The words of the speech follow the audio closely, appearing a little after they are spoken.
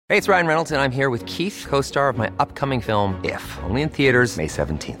Hey, it's Ryan Reynolds, and I'm here with Keith, co-star of my upcoming film, If, only in theaters May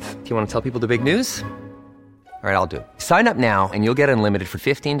 17th. Do you want to tell people the big news? All right, I'll do it. Sign up now and you'll get unlimited for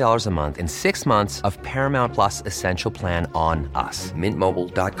 $15 a month and 6 months of Paramount Plus Essential Plan on us.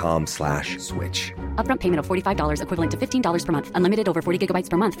 MintMobile.com/switch. Upfront payment of $45 equivalent to $15 per month. Unlimited over 40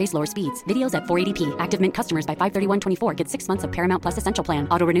 gigabytes per month. Face lower speeds. Videos at 480p. Active Mint customers by 531.24 get 6 months of Paramount Plus Essential Plan.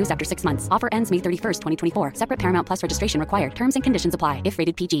 Auto renews after 6 months. Offer ends May 31st, 2024. Separate Paramount Plus registration required. Terms and conditions apply if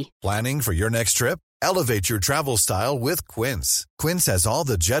rated PG. Planning for your next trip? Elevate your travel style with Quince. Quince has all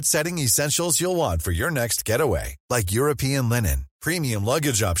the jet-setting essentials you'll want for your next getaway, like European linen, premium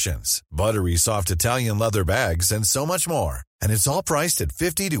luggage options, buttery soft Italian leather bags, and so much more. And it's all priced at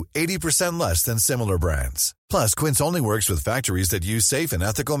 50 to 80% less than similar brands. Plus, Quince only works with factories that use safe and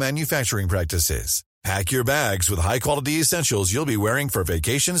ethical manufacturing practices. Pack your bags with high-quality essentials you'll be wearing for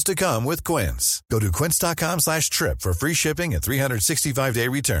vacations to come with Quince. Go to quince.com/trip for free shipping and 365-day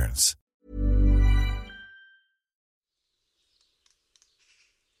returns.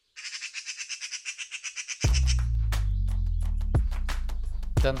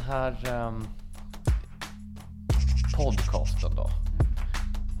 Den här podcasten då.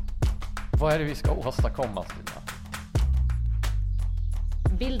 Vad är det vi ska åstadkomma, Stina?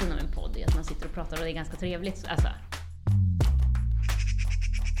 Bilden av en podd är att man sitter och pratar och det är ganska trevligt. Alltså,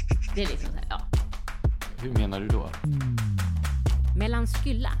 det är liksom så här, ja. Hur menar du då? Mellan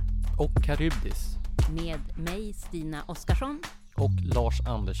Skylla Och Karybdis. med mig, Stina Oskarsson. Och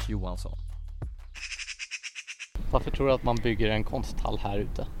Lars-Anders Johansson. Varför tror du att man bygger en konsthall här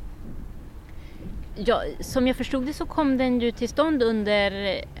ute? Ja, som jag förstod det så kom den ju till stånd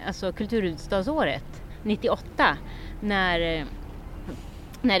under kulturhuvudstadsåret 98 när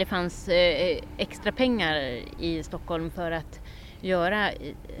det fanns extra pengar i Stockholm för att göra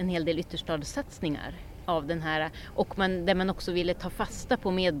en hel del ytterstadssatsningar av den här, och där man också ville ta fasta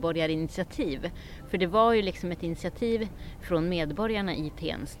på medborgarinitiativ, för det var ju liksom ett initiativ från medborgarna i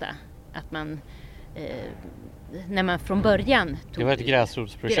Tensta att man när man från början tog, det var ett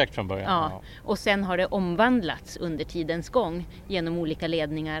gräsrotsprojekt från början. Ja, och sen har det omvandlats under tidens gång genom olika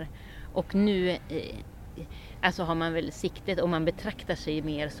ledningar, och nu har man väl siktet, och man betraktar sig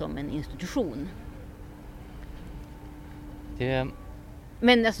mer som en institution.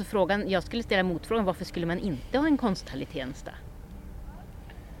 Men alltså frågan, jag skulle ställa motfrågan, varför skulle man inte ha en konsthall i Tensta?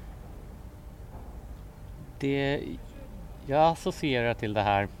 Jag associerar till det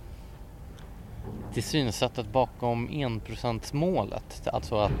här, till synsättet bakom 1%-målet.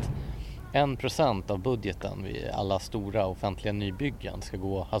 Alltså att 1% av budgeten vid alla stora offentliga nybyggen ska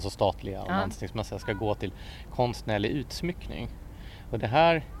gå, alltså statliga och landstingsmässiga, ska gå till konstnärlig utsmyckning. Och det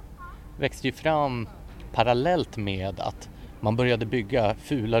här växte ju fram parallellt med att man började bygga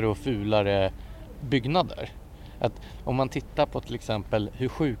fulare och fulare byggnader. Att om man tittar på till exempel hur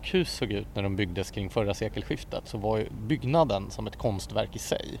sjukhus såg ut när de byggdes kring förra sekelskiftet, så var ju byggnaden som ett konstverk i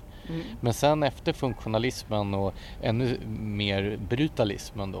sig. Mm. Men sen efter funktionalismen och ännu mer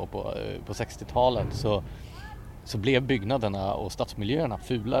brutalismen då på 60-talet så blev byggnaderna och stadsmiljöerna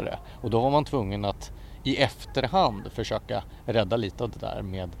fulare. Och då var man tvungen att i efterhand försöka rädda lite av det där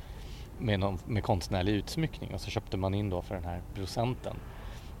med konstnärlig utsmyckning, och så köpte man in då för den här procenten.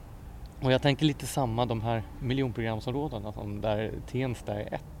 Och jag tänker lite samma, de här miljonprogramsområdena som där Tensta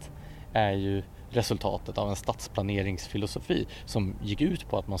är ett, är ju resultatet av en stadsplaneringsfilosofi som gick ut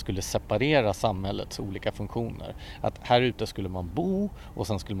på att man skulle separera samhällets olika funktioner. Att här ute skulle man bo, och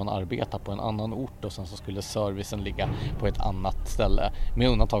sen skulle man arbeta på en annan ort, och sen så skulle servicen ligga på ett annat ställe, med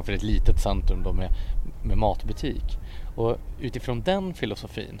undantag för ett litet centrum då med matbutik. Och utifrån den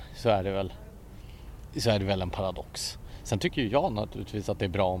filosofin så är det väl en paradox. Sen tycker ju jag naturligtvis att det är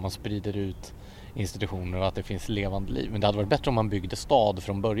bra om man sprider ut institutioner och att det finns levande liv. Men det hade varit bättre om man byggde stad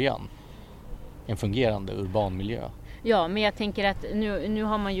från början. En fungerande urban miljö. Ja, men jag tänker att nu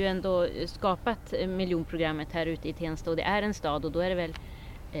har man ju ändå skapat miljonprogrammet här ute i Tensta, och det är en stad, och då är det väl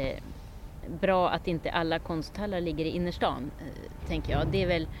bra att inte alla konsthallar ligger i innerstan, tänker jag. Det är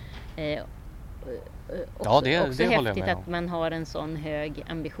väl också häftigt att man har en sån hög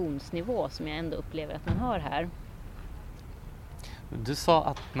ambitionsnivå som jag ändå upplever att man har här. Du sa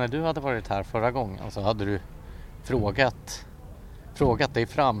att när du hade varit här förra gången så hade du frågat dig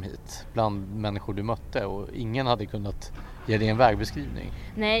fram hit bland människor du mötte, och ingen hade kunnat ge dig en vägbeskrivning.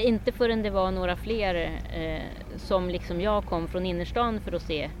 Nej, inte förrän det var några fler som liksom jag kom från innerstan för att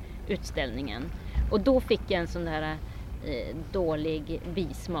se utställningen. Och då fick jag en sån där dålig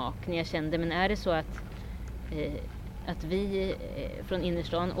bismak när jag kände, men är det så att vi från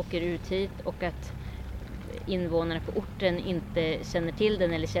innerstan åker ut hit och att invånarna på orten inte känner till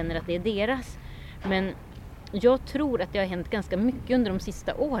den eller känner att det är deras. Men jag tror att det har hänt ganska mycket under de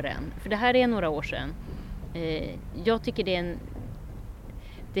sista åren. För det här är några år sedan. Jag tycker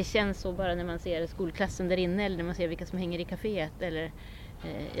det känns så bara när man ser skolklassen där inne eller när man ser vilka som hänger i kaféet.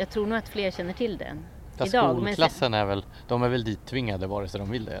 Jag tror nog att fler känner till den idag. Skolklassen de är väl dittvingade vare sig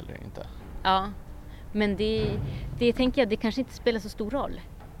de vill det eller inte. Ja, men det tänker jag, det kanske inte spelar så stor roll.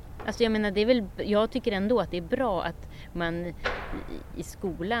 Alltså jag menar, jag tycker ändå att det är bra att man i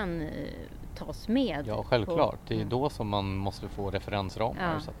skolan tas med. Ja, självklart. Det är då som man måste få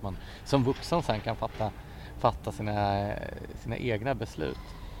referensramar så att man som vuxen sen kan fatta sina egna beslut.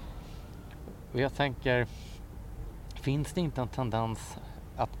 Och jag tänker, finns det inte en tendens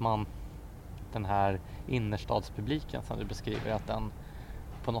att den här innerstadspubliken som du beskriver, att den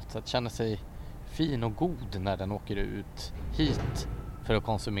på något sätt känner sig fin och god när den åker ut hit för att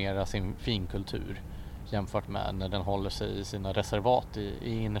konsumera sin finkultur jämfört med när den håller sig i sina reservat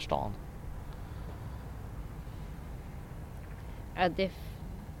i innerstan? Ja, det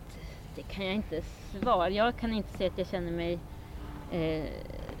kan jag inte svara. Jag kan inte säga att jag känner mig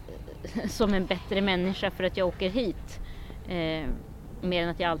som en bättre människa för att jag åker hit. Mer än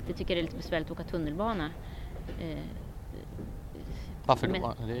att jag alltid tycker det är lite besvärligt att åka tunnelbana. Varför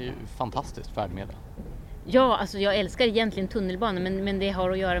då? Det är ju fantastiskt färdmedel. Ja, alltså jag älskar egentligen tunnelbana, men det har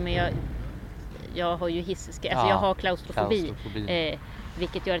att göra med jag har ju alltså jag har klaustrofobi.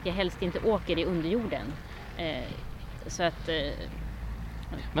 Vilket gör att jag helst inte åker i underjorden. Så att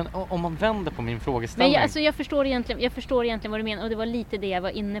men om man vänder på min frågeställning. Men jag förstår egentligen vad du menar, och det var lite det jag var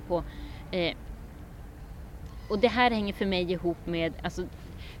inne på. Och det här hänger för mig ihop med, alltså,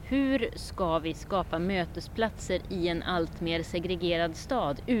 hur ska vi skapa mötesplatser i en allt mer segregerad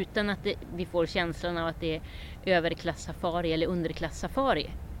stad utan att vi får känslan av att det är överklass-safari eller underklass-safari.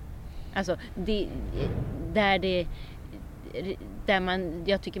 Alltså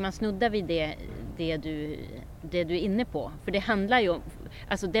jag tycker man snuddar vid det du är inne på. För det handlar ju om,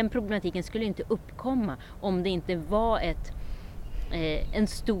 alltså den problematiken skulle inte uppkomma om det inte var en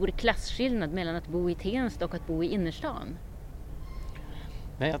stor klasskillnad mellan att bo i Tensta och att bo i innerstan.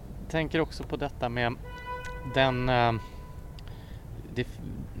 Nej, jag tänker också på detta med den...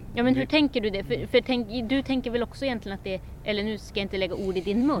 Ja, men hur tänker du det? För du tänker väl också egentligen att det... Eller nu ska jag inte lägga ord i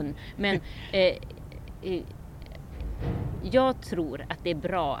din mun, men jag tror att det är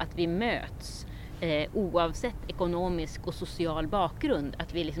bra att vi möts oavsett ekonomisk och social bakgrund.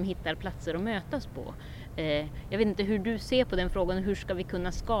 Att vi liksom hittar platser att mötas på. Jag vet inte hur du ser på den frågan. Hur ska vi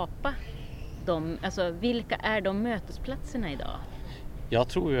kunna skapa dem? Alltså, vilka är de mötesplatserna idag? Jag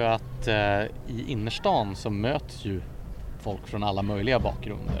tror ju att i innerstan så möts ju folk från alla möjliga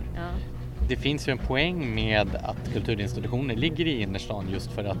bakgrunder. Ja. Det finns ju en poäng med att kulturinstitutioner ligger i innerstan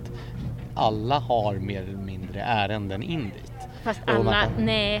just för att alla har mer eller mindre ärenden in dit. Fast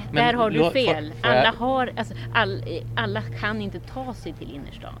nej, där har du fel. Alla kan inte ta sig till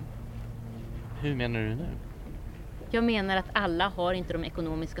innerstan. Hur menar du nu? Jag menar att alla har inte de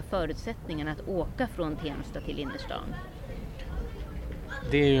ekonomiska förutsättningarna att åka från Tensta till innerstan.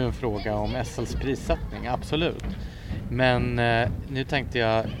 Det är ju en fråga om SLs prissättning, absolut. Men nu tänkte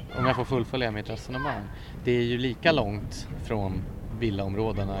jag, om jag får fullfölja mitt resonemang, det är ju lika långt från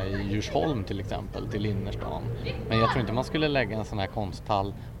villaområdena i Djursholm till exempel till innerstan. Men jag tror inte man skulle lägga en sån här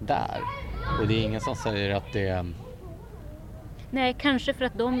konsthall där. Och det är ingen som säger att det... Nej, kanske för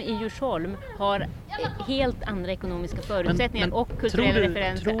att de i Djursholm har helt andra ekonomiska förutsättningar och kulturella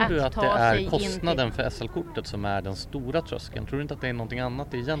referenser att ta sig in. Tror du att det är kostnaden för SL-kortet som är den stora tröskeln? Tror du inte att det är någonting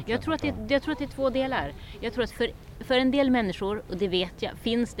annat egentligen? Jag tror att det är två delar. Jag tror att för en del människor, och det vet jag,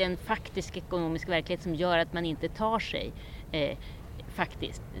 finns det en faktisk ekonomisk verklighet som gör att man inte tar sig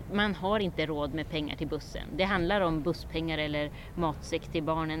faktiskt. Man har inte råd med pengar till bussen. Det handlar om busspengar eller matsäck till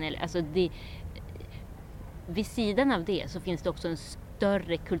barnen. Alltså vid sidan av det så finns det också en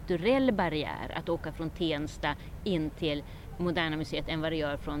större kulturell barriär att åka från Tensta in till Moderna museet än vad det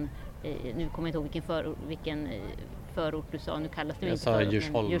gör från, nu kommer jag inte ihåg vilken förort du sa, nu kallas det inte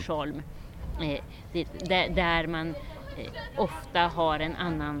förort, Djursholm. Där man ofta har en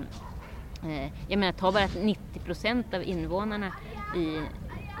annan, jag menar, ta bara att 90% av invånarna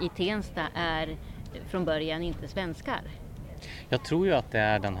i Tensta är från början inte svenskar. Jag tror ju att det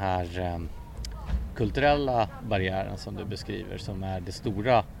är den här kulturella barriären som du beskriver som är det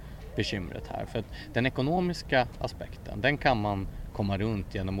stora bekymret här. För att den ekonomiska aspekten, den kan man komma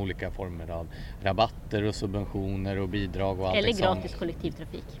runt genom olika former av rabatter och subventioner och bidrag och allting. Eller gratis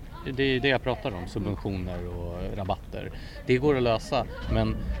kollektivtrafik. Det är det jag pratar om, subventioner och rabatter. Det går att lösa,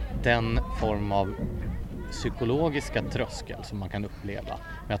 men den form av psykologiska tröskel som man kan uppleva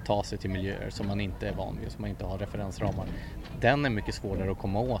med att ta sig till miljöer som man inte är van vid, som man inte har referensramar, den är mycket svårare att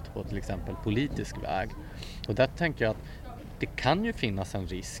komma åt på till exempel politisk väg. Och där tänker jag att det kan ju finnas en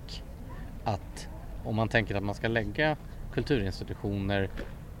risk att om man tänker att man ska lägga kulturinstitutioner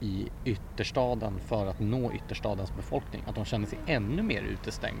i ytterstaden för att nå ytterstadens befolkning, att de känner sig ännu mer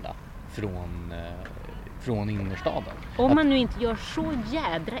utestängda från innerstaden. Om man nu inte gör så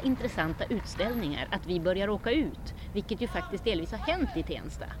jädra intressanta utställningar att vi börjar åka ut, vilket ju faktiskt delvis har hänt i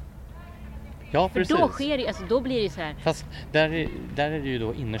Tensta. Ja, precis. Då sker det, alltså då blir det ju så här. Fast där är det ju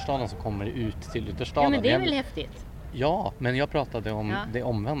då innerstaden som kommer ut till ytterstaden. Ja, men det är väl häftigt. Ja, men jag pratade om det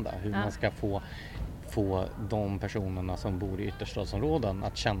omvända, hur man ska få de personerna som bor i ytterstadsområden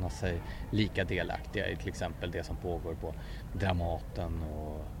att känna sig lika delaktiga i till exempel det som pågår på Dramaten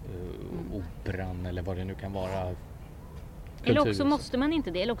och Operan eller vad det nu kan vara. Eller också måste man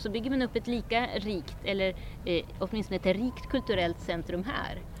inte det, eller också bygger man upp ett lika rikt eller åtminstone ett rikt kulturellt centrum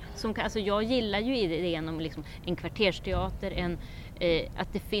här. Alltså jag gillar ju idén om liksom en kvartersteater,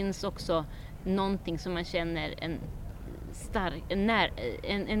 att det finns också någonting som man känner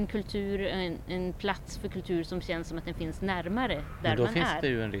en kultur, en plats för kultur som känns som att den finns närmare där man är. Men då finns det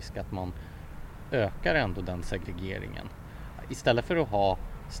ju en risk att man ökar ändå den segregeringen. Istället för att ha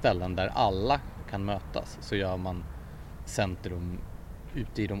ställen där alla kan mötas så gör man centrum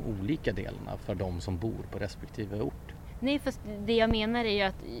ute i de olika delarna för de som bor på respektive ort. Nej, fast det jag menar är ju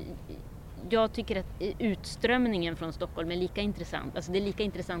att jag tycker att utströmningen från Stockholm är lika intressant. Alltså det är lika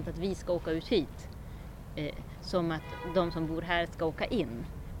intressant att vi ska åka ut hit som att de som bor här ska åka in.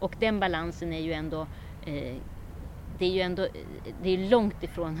 Och den balansen är ju ändå det är långt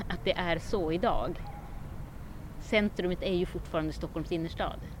ifrån att det är så idag. Centrumet är ju fortfarande Stockholms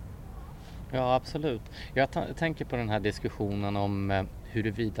innerstad. Ja, absolut. Jag tänker på den här diskussionen om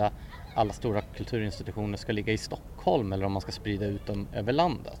huruvida alla stora kulturinstitutioner ska ligga i Stockholm eller om man ska sprida ut dem över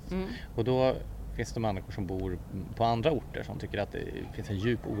landet. Och då finns det människor som bor på andra orter som tycker att det finns en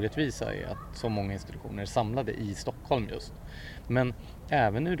djup orättvisa i att så många institutioner är samlade i Stockholm just. Men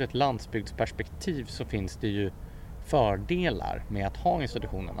även ur ett landsbygdsperspektiv så finns det ju fördelar med att ha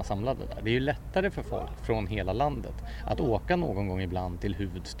institutionerna samlade där. Det är ju lättare för folk från hela landet att åka någon gång ibland till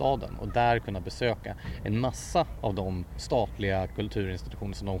huvudstaden och där kunna besöka en massa av de statliga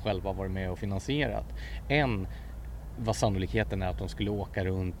kulturinstitutioner som de själva har varit med och finansierat än vad sannolikheten är att de skulle åka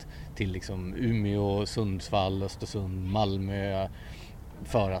runt till liksom Umeå, Sundsvall, Östersund, Malmö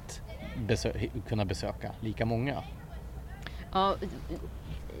för att kunna besöka lika många. Ja,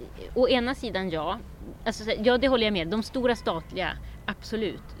 å ena sidan ja. Alltså, ja, det håller jag med. De stora statliga,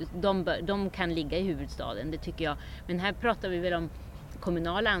 absolut. De kan ligga i huvudstaden, det tycker jag. Men här pratar vi väl om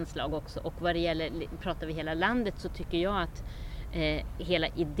kommunala anslag också. Och vad det gäller, pratar vi hela landet så tycker jag att hela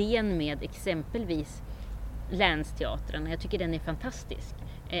idén med exempelvis länsteatrarna, jag tycker den är fantastisk.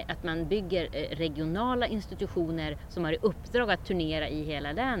 Att man bygger regionala institutioner som har i uppdrag att turnera i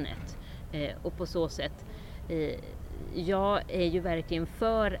hela länet. Och på så sätt jag är ju verkligen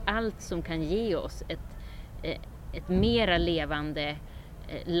för allt som kan ge oss ett mera levande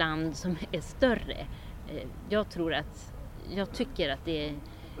land som är större. Jag tycker att det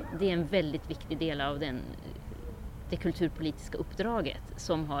är en väldigt viktig del av det kulturpolitiska uppdraget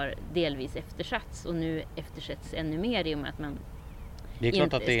som har delvis eftersatts och nu eftersätts ännu mer i och med att man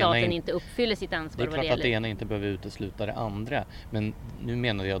staten inte uppfyller sitt ansvar. Det är klart att det ena inte behöver utesluta det andra. Men nu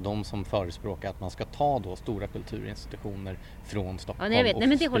menar jag de som förespråkar att man ska ta då stora kulturinstitutioner från Stockholm och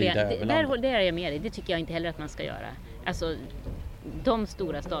sprida över landet. Det är jag med i. Det tycker jag inte heller att man ska göra. Alltså de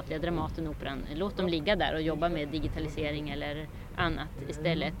stora statliga Dramaten och Operan, låt dem ligga där och jobba med digitalisering eller annat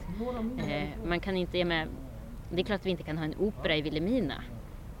istället. Man kan inte det är klart att vi inte kan ha en opera i Vilhelmina.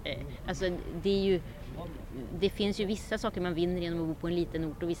 Alltså det finns ju vissa saker man vinner genom att bo på en liten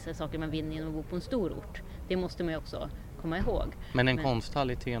ort och vissa saker man vinner genom att bo på en stor ort. Det måste man ju också komma ihåg. Men en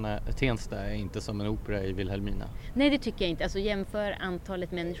konsthall i Tensta är inte som en opera i Vilhelmina? Nej, det tycker jag inte. Alltså jämför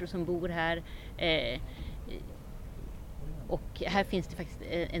antalet människor som bor här och här finns det faktiskt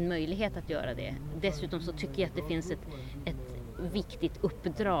en möjlighet att göra det. Dessutom så tycker jag att det finns ett viktigt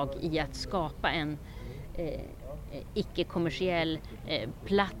uppdrag i att skapa en icke-kommersiell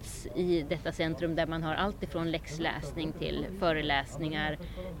plats i detta centrum där man har allt ifrån läxläsning till föreläsningar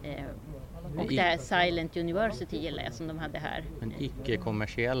och det här Silent University gillar jag som de hade här. En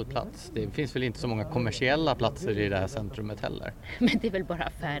icke-kommersiell plats? Det finns väl inte så många kommersiella platser i det här centrumet heller? Men det är väl bara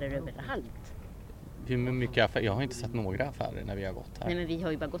affärer överallt? Hur mycket affärer? Jag har inte sett några affärer när vi har gått här. Nej, men vi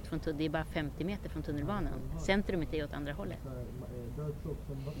har ju bara gått det är bara 50 meter från tunnelbanan. Centrumet är åt andra hållet.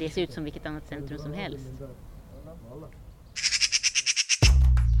 Det ser ut som vilket annat centrum som helst.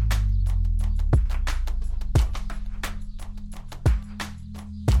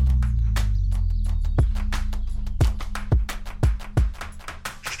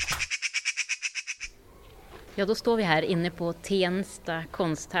 Ja, då står vi här inne på Tensta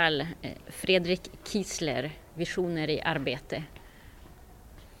konsthall. Fredrik Kiesler, Visioner i arbete.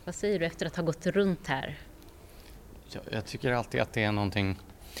 Vad säger du efter att ha gått runt här? Jag tycker alltid att det är någonting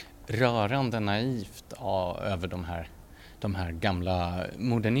rörande naivt över de här gamla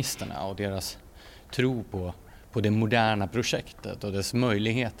modernisterna och deras tro på det moderna projektet och dess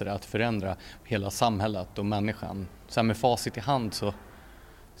möjligheter att förändra hela samhället och människan. Så här med facit i hand så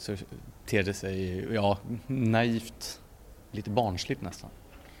ter det sig naivt, lite barnsligt nästan.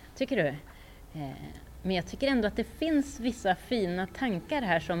 Tycker du? Men jag tycker ändå att det finns vissa fina tankar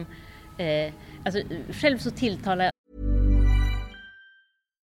här som själv så tilltalar.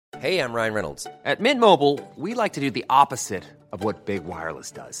 Hey, I'm Ryan Reynolds. At Mint Mobile, we like to do the opposite of what Big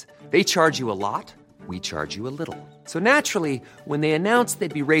Wireless does. They charge you a lot, we charge you a little. So naturally, when they announced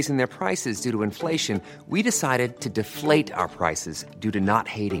they'd be raising their prices due to inflation, we decided to deflate our prices due to not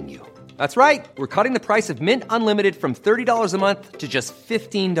hating you. That's right. We're cutting the price of Mint Unlimited from $30 a month to just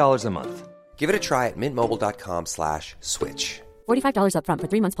 $15 a month. Give it a try at mintmobile.com/switch. $45 up front for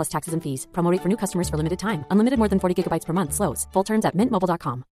 3 months plus taxes and fees. Promo rate for new customers for limited time. Unlimited more than 40 gigabytes per month slows. Full terms at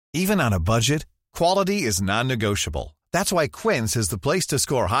mintmobile.com. Even on a budget, quality is non-negotiable. That's why Quince is the place to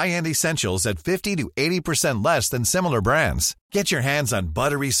score high-end essentials at 50 to 80% less than similar brands. Get your hands on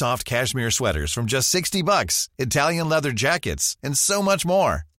buttery soft cashmere sweaters from just $60, Italian leather jackets, and so much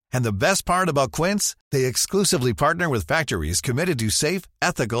more. And the best part about Quince, they exclusively partner with factories committed to safe,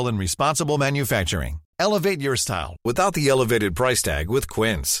 ethical, and responsible manufacturing. Elevate your style without the elevated price tag with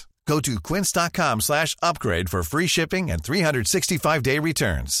Quince. Go to quince.com/upgrade for free shipping and 365-day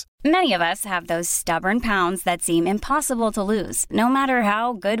returns. Many of us have those stubborn pounds that seem impossible to lose, no matter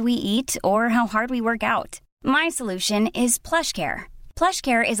how good we eat or how hard we work out. My solution is PlushCare.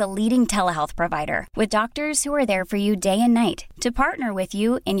 PlushCare is a leading telehealth provider with doctors who are there for you day and night to partner with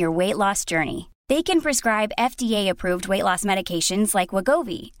you in your weight loss journey. They can prescribe FDA-approved weight loss medications like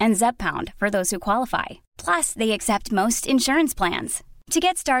Wegovy and Zepbound for those who qualify. Plus, they accept most insurance plans. To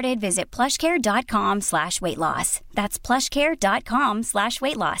get started, visit plushcare.com/weightloss. That's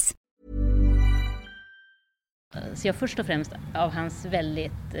plushcare.com/weightloss. Så jag först och främst av hans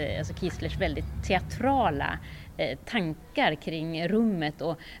Kieslers väldigt teatrala tankar kring rummet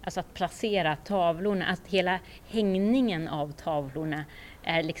och alltså att placera tavlorna, att hela hängningen av tavlorna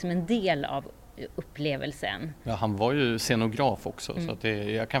är liksom en del av upplevelsen. Ja, han var ju scenograf också så att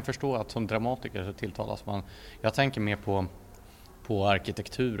jag kan förstå att som dramatiker så tilltalas man. Jag tänker mer på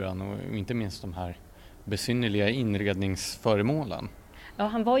arkitekturen och inte minst de här besynnerliga inredningsföremålen. Ja,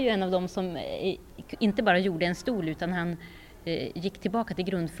 han var ju en av dem som inte bara gjorde en stol utan han gick tillbaka till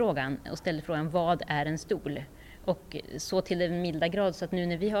grundfrågan och ställde frågan vad är en stol? Och så till en milda grad så att nu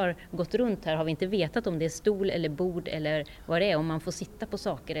när vi har gått runt här har vi inte vetat om det är stol eller bord eller vad det är, om man får sitta på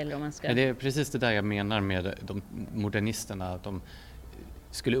saker eller om man ska... Ja, det är precis det där jag menar med de modernisterna, att de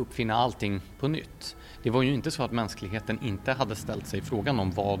skulle uppfinna allting på nytt. Det var ju inte så att mänskligheten inte hade ställt sig frågan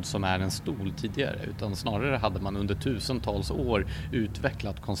om vad som är en stol tidigare, utan snarare hade man under tusentals år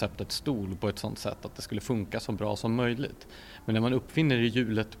utvecklat konceptet stol på ett sådant sätt att det skulle funka så bra som möjligt. Men när man uppfinner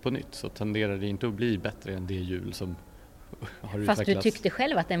hjulet på nytt så tenderar det inte att bli bättre än det hjul som har utvecklats. Fast du tyckte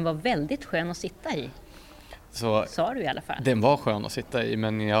själv att den var väldigt skön att sitta i. Så sa du i alla fall. Den var skön att sitta i,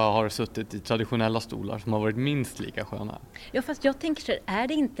 men jag har suttit i traditionella stolar som har varit minst lika sköna. Ja, fast jag tänker så, är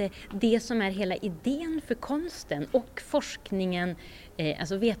det inte det som är hela idén för konsten och forskningen,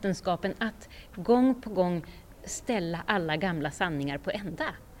 alltså vetenskapen, att gång på gång ställa alla gamla sanningar på ända?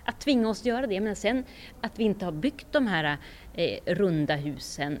 Att tvinga oss göra det, men sen att vi inte har byggt de här runda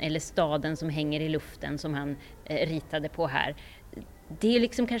husen eller staden som hänger i luften som han ritade på här. Det är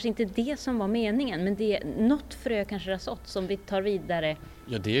liksom kanske inte det som var meningen, men det är något frö kanske har sått som vi tar vidare.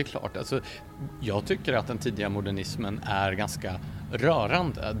 Ja, det är klart. Alltså, jag tycker att den tidiga modernismen är ganska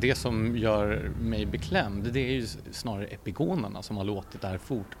rörande. Det som gör mig beklämd, det är ju snarare epigonerna som har låtit det här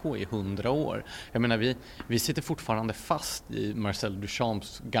fortgå i 100 år. Jag menar, vi sitter fortfarande fast i Marcel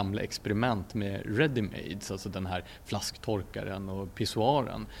Duchamps gamla experiment med ready-mades, alltså den här flasktorkaren och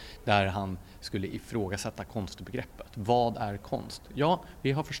pissoaren, där han skulle ifrågasätta konstbegreppet. Vad är konst? Ja,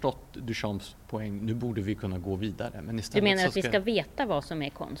 vi har förstått Duchamps poäng. Nu borde vi kunna gå vidare. Men istället du menar att vi ska veta vad som är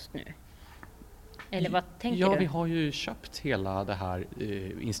konst nu? Eller vad tänker du? Ja, vi har ju köpt hela det här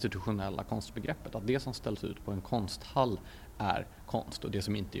institutionella konstbegreppet. Att det som ställs ut på en konsthall är konst och det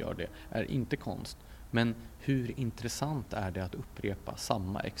som inte gör det är inte konst. Men hur intressant är det att upprepa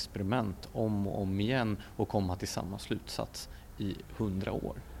samma experiment om och om igen och komma till samma slutsats i 100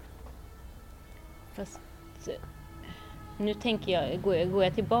 år? Fast nu tänker jag, går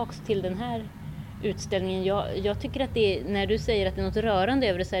jag tillbaks till den här utställningen. Jag tycker att det är, när du säger att det är något rörande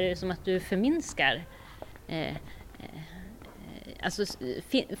över det, så är det som att du förminskar alltså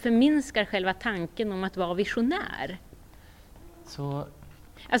förminskar själva tanken om att vara visionär. Så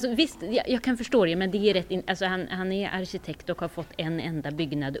Alltså visst, jag kan förstå det, men det är rätt alltså han är arkitekt och har fått en enda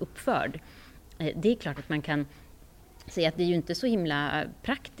byggnad uppförd. Det är klart att man kan säga att det är ju inte så himla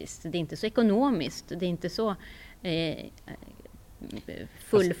praktiskt, det är inte så ekonomiskt, det är inte så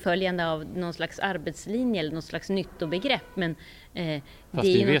fullföljande av någon slags arbetslinje eller någon slags nyttobegrepp, men det är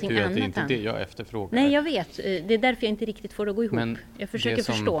ju någonting annat. Fast det är inte det jag efterfrågar. Nej, jag vet. Det är därför jag inte riktigt får det att gå ihop. Men jag försöker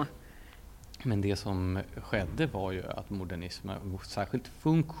förstå. Men det som skedde var ju att modernismen, särskilt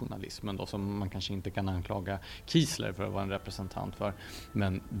funktionalismen då, som man kanske inte kan anklaga Kiesler för att vara en representant för,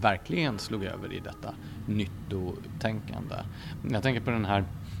 men verkligen slog över i detta nyttotänkande. Jag tänker på den här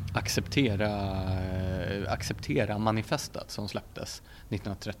acceptera manifestet som släpptes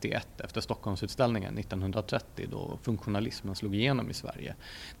 1931 efter Stockholmsutställningen 1930, då funktionalismen slog igenom i Sverige,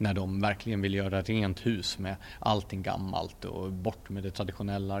 när de verkligen vill göra rent hus med allting gammalt och bort med det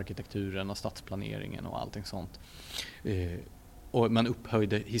traditionella arkitekturen och stadsplaneringen och allting sånt. Och man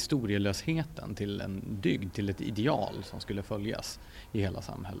upphöjde historielösheten till en dygd, till ett ideal som skulle följas i hela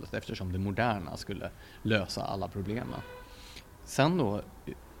samhället, eftersom det moderna skulle lösa alla problemen. Sen då,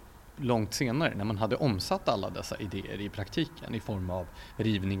 långt senare, när man hade omsatt alla dessa idéer i praktiken i form av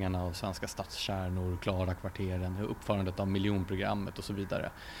rivningarna av svenska stadskärnor, klara kvarteren, uppförandet av miljonprogrammet och så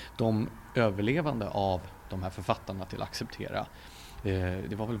vidare. De överlevande av de här författarna till acceptera,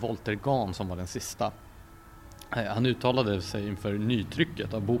 det var väl Volter Gahn som var den sista. Han uttalade sig inför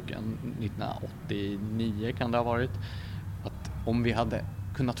nytrycket av boken 1989 kan det ha varit, att om vi hade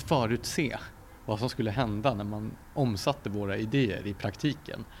kunnat förutse vad som skulle hända när man omsatte våra idéer i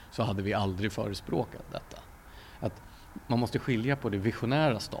praktiken, så hade vi aldrig förespråkat detta. Att man måste skilja på det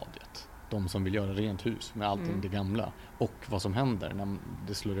visionära stadiet, de som vill göra rent hus med allting det gamla, och vad som händer när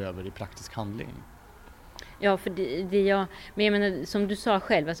det slår över i praktisk handling. Ja, för men jag menar, som du sa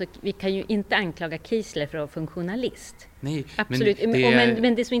själv, alltså, vi kan ju inte anklaga Kiesler för att vara funktionalist. Nej, absolut.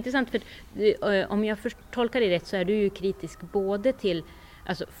 Men det är så intressant, för om jag tolkar det rätt så är du ju kritisk både till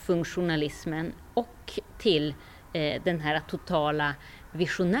alltså funktionalismen och till den här totala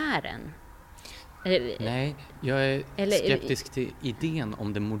visionären. Nej, jag är skeptisk till idén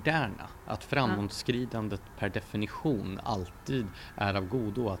om det moderna. Att framåtskridandet per definition alltid är av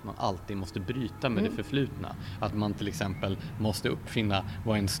godo, att man alltid måste bryta med det förflutna. Att man till exempel måste uppfinna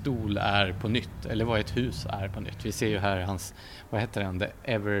vad en stol är på nytt, eller vad ett hus är på nytt. Vi ser ju här hans, vad heter den?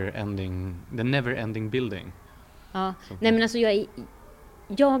 The Never Ending Building. Ja, nej men alltså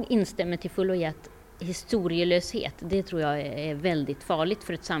jag instämmer till fullo i att historielöshet, det tror jag är väldigt farligt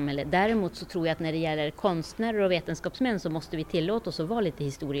för ett samhälle. Däremot så tror jag att när det gäller konstnärer och vetenskapsmän så måste vi tillåta oss att vara lite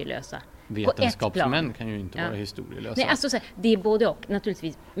historielösa. Vetenskapsmän kan ju inte vara historielösa. Nej, alltså det är både och,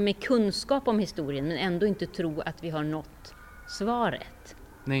 naturligtvis med kunskap om historien, men ändå inte tro att vi har nått svaret.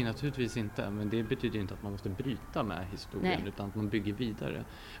 Nej, naturligtvis inte, men det betyder inte att man måste bryta med historien, utan att man bygger vidare.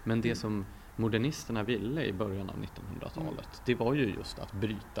 Men det som modernisterna ville i början av 1900-talet, det var ju just att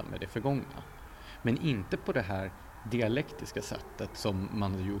bryta med det förgångna. Men inte på det här dialektiska sättet som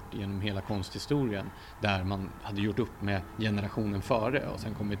man hade gjort genom hela konsthistorien, där man hade gjort upp med generationen före och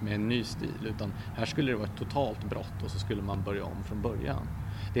sen kommit med en ny stil, utan här skulle det vara ett totalt brott och så skulle man börja om från början.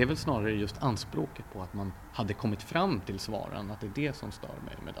 Det är väl snarare just anspråket på att man hade kommit fram till svaren, att det är det som stör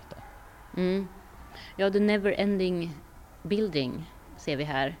mig med detta. Ja, The Never Ending Building ser vi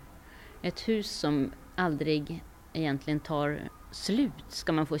här. Ett hus som aldrig egentligen tar slut,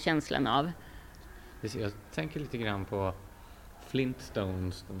 ska man få känslan av. Jag tänker lite grann på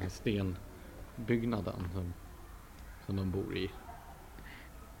Flintstones, den här stenbyggnaden som de bor i.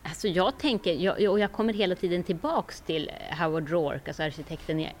 Alltså jag tänker, och jag kommer hela tiden tillbaks till Howard Roark, alltså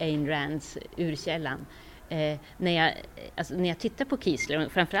arkitekten i Ayn Rands Urkällan. När jag tittar på Kiesler,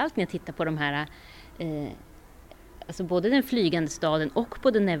 och framförallt när jag tittar på de här, alltså både den flygande staden och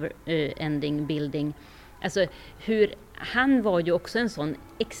på The Never Ending Building. Alltså han var ju också en sån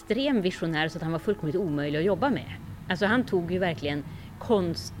extrem visionär så att han var fullkomligt omöjlig att jobba med. Alltså han tog ju verkligen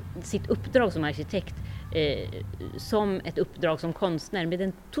sitt uppdrag som arkitekt som ett uppdrag som konstnär med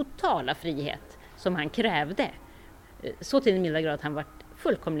den totala frihet som han krävde. Så till den milda grad att han var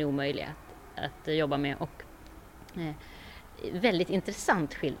fullkomligt omöjlig att jobba med, och väldigt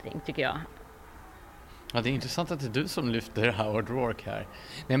intressant skildring tycker jag. Ja, det är intressant att det är du som lyfter Howard Roark här.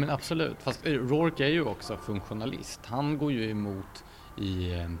 Nej, men absolut. Fast Roark är ju också funktionalist. Han går ju emot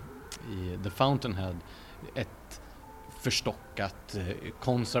i The Fountainhead ett förstockat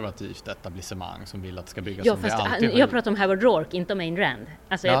konservativt etablissemang som vill att det ska byggas Ja, som det fast alltid jag pratar om Howard Rourke, inte om Ayn Rand.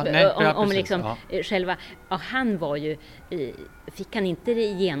 Alltså, om liksom själva, han var ju, fick han inte det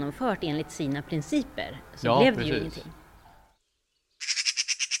genomfört enligt sina principer, så blev det ju ingenting.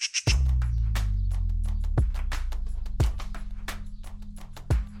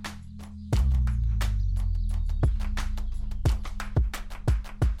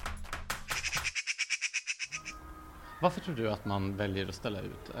 Varför tror du att man väljer att ställa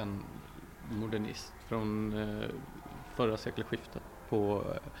ut en modernist från förra sekelskiftet på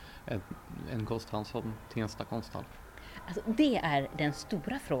en konsthall som Tensta konsthall? Alltså, det är den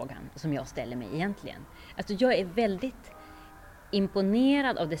stora frågan som jag ställer mig egentligen. Alltså, jag är väldigt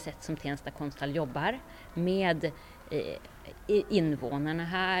imponerad av det sätt som Tensta konsthall jobbar med invånarna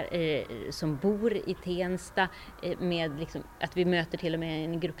här som bor i Tensta, med liksom, att vi möter till och med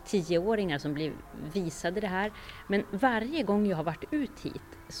en grupp 10-åringar som blir visade det här. Men varje gång jag har varit ut hit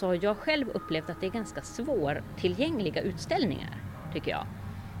så har jag själv upplevt att det är ganska svårtillgängliga utställningar, tycker jag.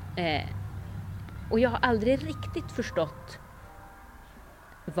 Och jag har aldrig riktigt förstått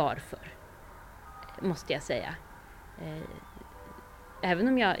varför, måste jag säga. Även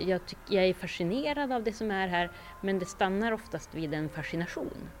om jag är fascinerad av det som är här, men det stannar oftast vid en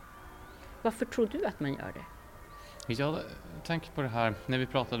fascination. Varför tror du att man gör det? Jag tänker på det här, när vi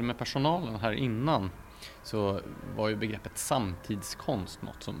pratade med personalen här innan så var ju begreppet samtidskonst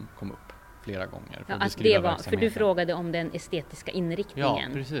något som kom upp flera gånger. Ja, att det var, för du frågade om den estetiska inriktningen.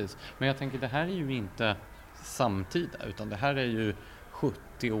 Ja, precis. Men jag tänker, det här är ju inte samtida, utan det här är ju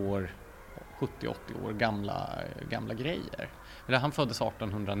 70-80 år gamla grejer. Han föddes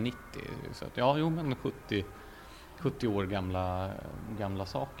 1890, så att, men 70 år gamla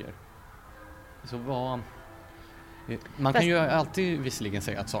saker. Så man kan ju alltid visserligen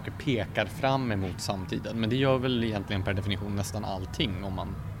säga att saker pekar fram emot samtiden, men det gör väl egentligen per definition nästan allting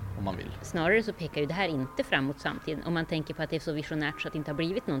om man vill. Snarare så pekar ju det här inte fram mot samtiden, om man tänker på att det är så visionärt så att det inte har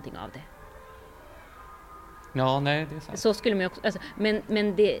blivit någonting av det. Ja, nej, det är sant. Så skulle man också, alltså,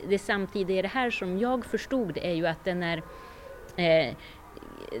 men det samtidiga i det här som jag förstod det är ju att den är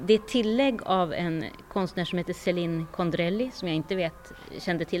det är tillägg av en konstnär som heter Céline Condrelli, som jag inte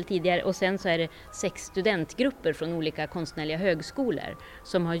kände till tidigare, och sen så är det 6 studentgrupper från olika konstnärliga högskolor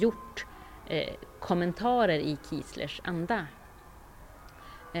som har gjort kommentarer i Kieslers anda.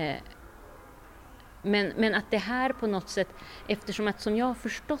 Men att det här på något sätt, eftersom att som jag har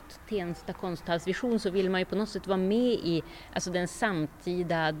förstått Tensta konsthalls vision, så vill man ju på något sätt vara med i alltså den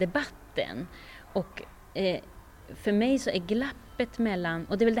samtida debatten. Och för mig så är glappet mellan,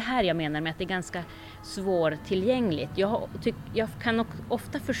 och det är väl det här jag menar med att det är ganska svårtillgängligt. Jag kan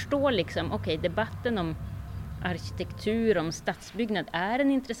ofta förstå liksom, okej, debatten om arkitektur, om stadsbyggnad är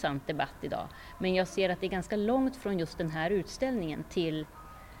en intressant debatt idag. Men jag ser att det är ganska långt från just den här utställningen till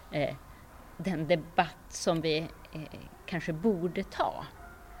den debatt som vi kanske borde ta.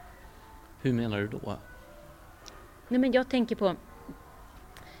 Hur menar du då? Nej, men jag tänker på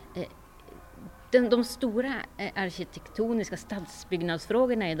de stora arkitektoniska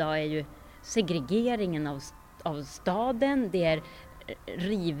stadsbyggnadsfrågorna idag är ju segregeringen av staden, det är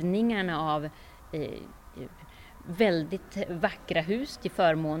rivningarna av väldigt vackra hus till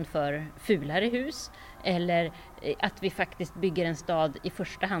förmån för fulare hus, eller att vi faktiskt bygger en stad i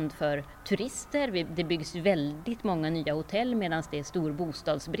första hand för turister. Det byggs väldigt många nya hotell medan det är stor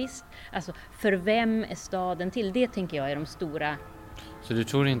bostadsbrist. Alltså, för vem är staden till? Det tänker jag är de stora. Så du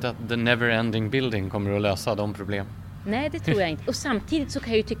tror inte att the never ending building kommer att lösa de problem? Nej, det tror jag inte. Och samtidigt så kan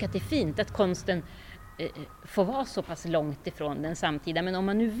jag ju tycka att det är fint att konsten får vara så pass långt ifrån den samtida. Men om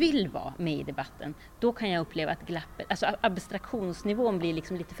man nu vill vara med i debatten, då kan jag uppleva att glappet, alltså abstraktionsnivån blir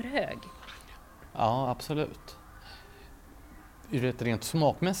liksom lite för hög. Ja, absolut. Ur ett rent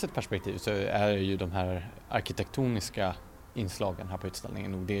smakmässigt perspektiv så är ju de här arkitektoniska inslagen här på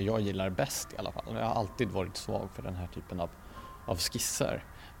utställningen nog det jag gillar bäst i alla fall. Jag har alltid varit svag för den här typen av skisser.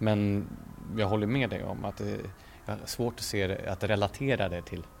 Men jag håller med dig om att det är svårt att se det, att relatera det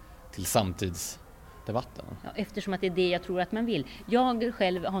till samtidsdebatten. Ja, eftersom att det är det jag tror att man vill. Jag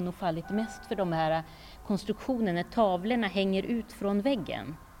själv har nog fallit mest för de här konstruktionerna när tavlorna hänger ut från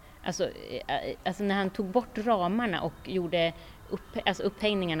väggen. Alltså när han tog bort ramarna och gjorde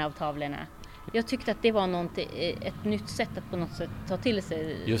upphängningarna av tavlorna. Jag tyckte att det var ett nytt sätt att på något sätt ta till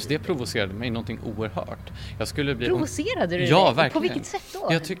sig. Just det provocerade mig någonting oerhört. Provocerade du ja, det? Verkligen. På vilket sätt då?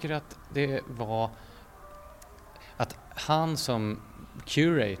 Jag tycker att det var att han som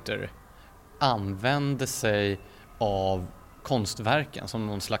curator använde sig av konstverken som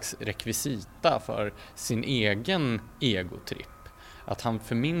någon slags rekvisita för sin egen egotripp. att han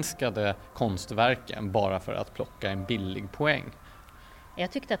förminskade konstverken bara för att plocka en billig poäng.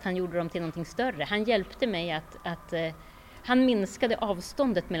 Jag tyckte att han gjorde dem till någonting större. Han hjälpte mig att han minskade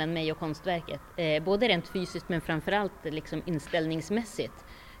avståndet mellan mig och konstverket, både rent fysiskt men framförallt liksom inställningsmässigt,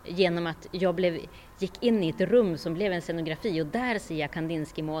 genom att jag gick in i ett rum som blev en scenografi och där ser jag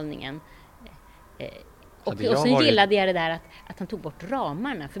Kandinsky-målningen. Och sen gillade jag det där att han tog bort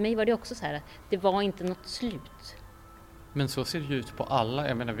ramarna. För mig var det också så här att det var inte något slut. Men så ser det ut på alla.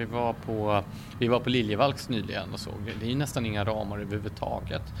 Jag menar, vi var på Liljevalchs nyligen och såg det är ju nästan inga ramar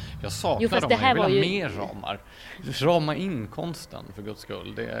överhuvudtaget. Jag saknar dem, jag vill ha mer ramar. Rama in konsten för Guds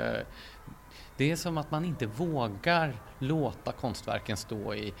skull. Det är som att man inte vågar låta konstverken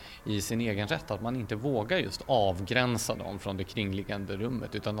stå i sin egen rätt. Att man inte vågar just avgränsa dem från det kringliggande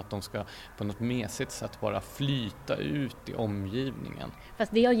rummet, utan att de ska på något mesigt sätt bara flyta ut i omgivningen.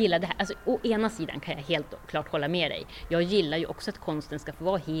 Fast det jag gillade här, alltså, å ena sidan kan jag helt klart hålla med dig. Jag gillar ju också att konsten ska få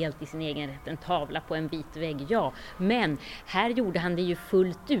vara helt i sin egen rätt. En tavla på en vit vägg, ja. Men här gjorde han det ju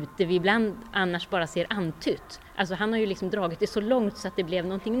fullt ut, det vi ibland annars bara ser antytt. Alltså han har ju liksom dragit det så långt så att det blev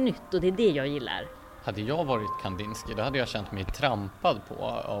någonting nytt, och det är det jag gillar. Hade jag varit Kandinsky, då hade jag känt mig trampad på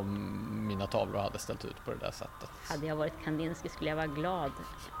om mina tavlor hade ställt ut på det där sättet. Hade jag varit Kandinsky skulle jag vara glad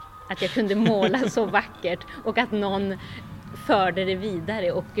att jag kunde måla så vackert och att någon förde det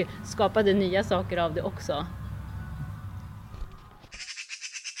vidare och skapade nya saker av det också.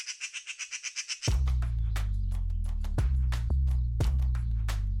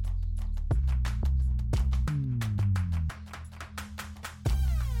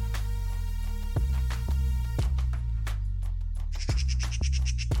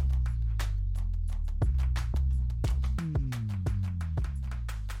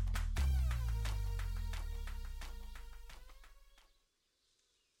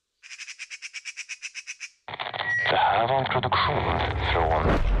 Det här var en produktion från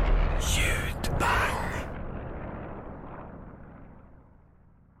Ljudbang.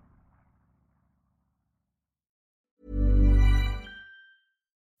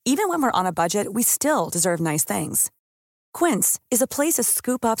 Even when we're on a budget, we still deserve nice things. Quince is a place to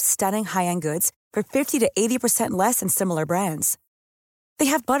scoop up stunning high-end goods for 50 to 80% less than similar brands. They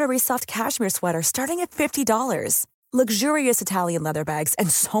have buttery soft cashmere sweaters starting at $50, luxurious Italian leather bags, and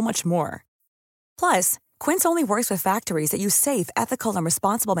so much more. Plus, Quince only works with factories that use safe, ethical, and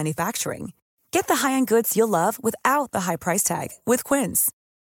responsible manufacturing. Get the high-end goods you'll love without the high price tag with Quince.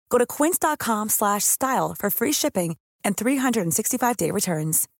 Go to quince.com/style for free shipping and 365-day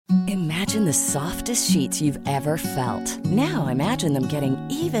returns. Imagine the softest sheets you've ever felt. Now imagine them getting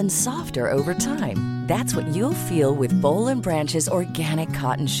even softer over time. That's what you'll feel with Boll & Branch's organic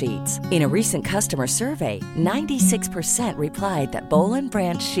cotton sheets. In a recent customer survey, 96% replied that Boll &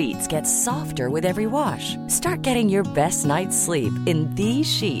 Branch sheets get softer with every wash. Start getting your best night's sleep in these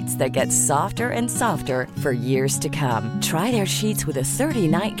sheets that get softer and softer for years to come. Try their sheets with a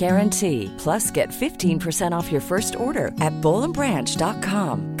 30-night guarantee. Plus, get 15% off your first order at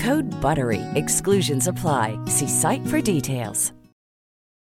bollandbranch.com. Code BUTTERY. Exclusions apply. See site for details.